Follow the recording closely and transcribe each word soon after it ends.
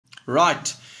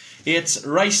Right, it's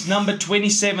race number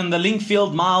 27, the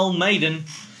Lingfield Mile Maiden,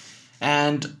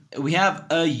 and we have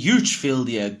a huge field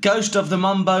here. Ghost of the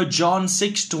Mumbo, John,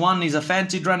 6-1. He's a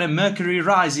fancied runner. Mercury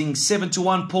Rising,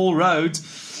 7-1. Paul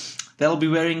Rhodes. They'll be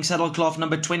wearing saddlecloth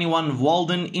number 21.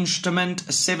 Walden Instrument,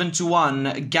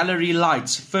 7-1. Gallery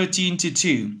Lights,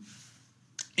 13-2.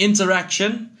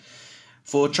 Interaction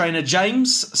for trainer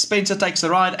James. Spencer takes the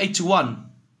ride, 8-1.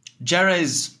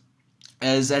 Jerez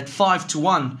is at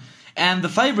 5-1. And the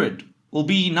favourite will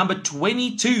be number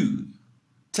 22,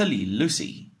 Tilly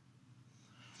Lucy.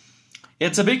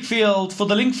 It's a big field for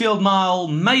the Lingfield Mile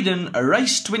Maiden,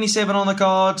 race 27 on the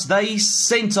cards. They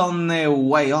sent on their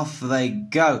way, off they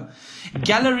go.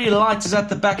 Gallery Light is at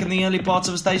the back in the early parts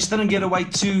of the stage. Didn't get away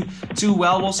too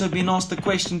well. Also been asked the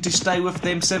question to stay with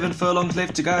them. 7 furlongs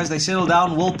left to go as they settle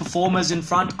down. World Performers in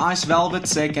front. Ice Velvet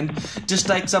second. Just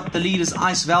takes up the lead as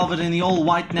Ice Velvet in the all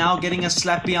white now, getting a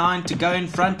slap behind to go in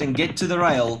front and get to the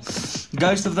rail.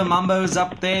 Ghost of the Mumbo is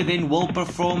up there. Then World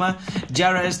Performer.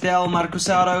 Jaraz Del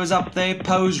Marcusado is up there.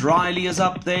 Pose Riley is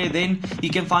up there. Then you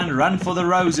can find Run for the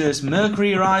Roses.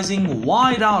 Mercury Rising.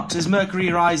 Wide out is Mercury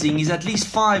Rising. He's at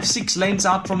least 5-6 lengths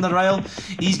out from the rail.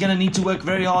 He's going to need to work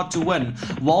very hard to win.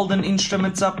 Walden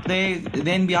Instruments up there.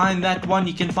 Then behind that one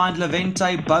you can find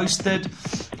Levente Boasted.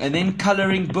 And then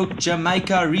Colouring Book,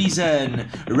 Jamaica Reason.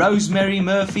 Rosemary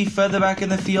Murphy further back in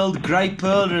the field. Grey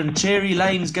Pearl and Cherry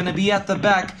Lane's going to be at the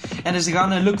back and is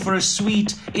going to look for a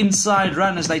sweet inside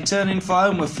run as they turn in for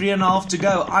home with 3.5 to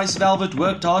go. Ice Velvet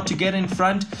worked hard to get in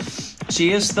front.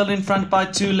 She is still in front by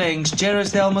 2 lengths.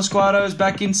 Jerez Del Mosquado is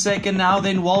back in second now.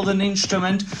 Then Walden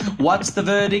Instrument. What's the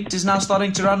Verdict is now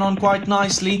starting to run on quite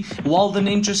nicely. Walden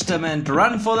Instrument.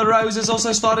 Run for the Rose is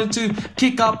also starting to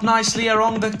kick up nicely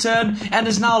along the turn and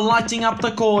is now lighting up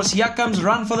the course. Here comes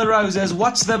Run for the Roses.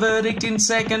 What's the Verdict in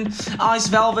second. Ice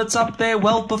Velvet's up there.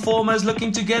 Well Performers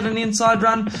looking to get an inside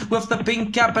run with the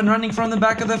pink cap, and running from the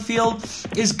back of the field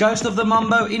is Ghost of the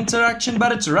Mumbo Interaction,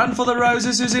 but it's Run for the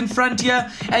Roses who's in front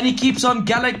here, and he keeps on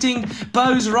gallecting.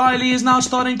 Pose Riley is now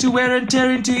starting to wear and tear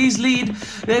into his lead.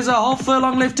 There's a half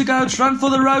furlong left to go. It's Run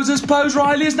for the Roses. Pose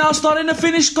Riley is now starting to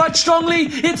finish quite strongly.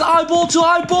 It's eyeball to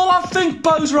eyeball. I think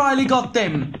Pose Riley got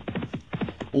them.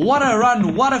 What a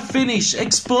run, what a finish,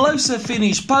 explosive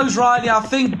finish. Pose Riley, I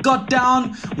think, got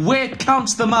down where it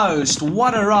counts the most.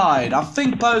 What a ride. I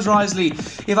think Pose Riley,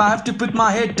 if I have to put my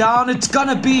head down, that's going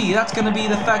to be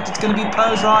the fact. It's going to be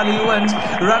Pose Riley who wins.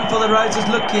 Run for the Roses.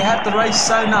 Look, he had the race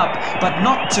sewn up, but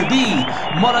not to be.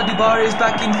 Mora Dibari is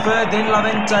back in third, then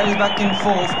Lavente is back in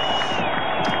fourth.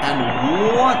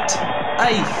 And what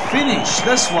a finish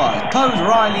this was. Pose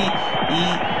Riley,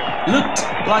 he looked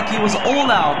like he was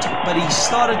all out, but he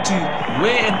started to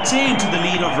wear and tear into the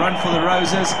lead of Run for the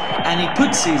Roses, and he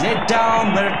puts his head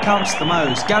down where it counts the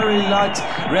most. Gallery Light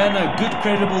ran a good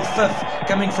credible 5th,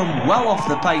 coming from well off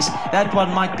the pace. That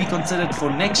one might be considered for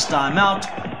next time out.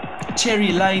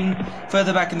 Cherry Lane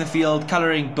further back in the field,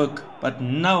 Colouring Book, but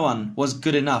no one was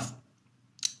good enough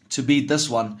to beat this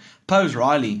one. Pose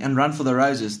Riley and Run for the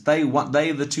Roses, they're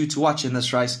the two to watch in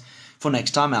this race for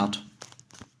next time out.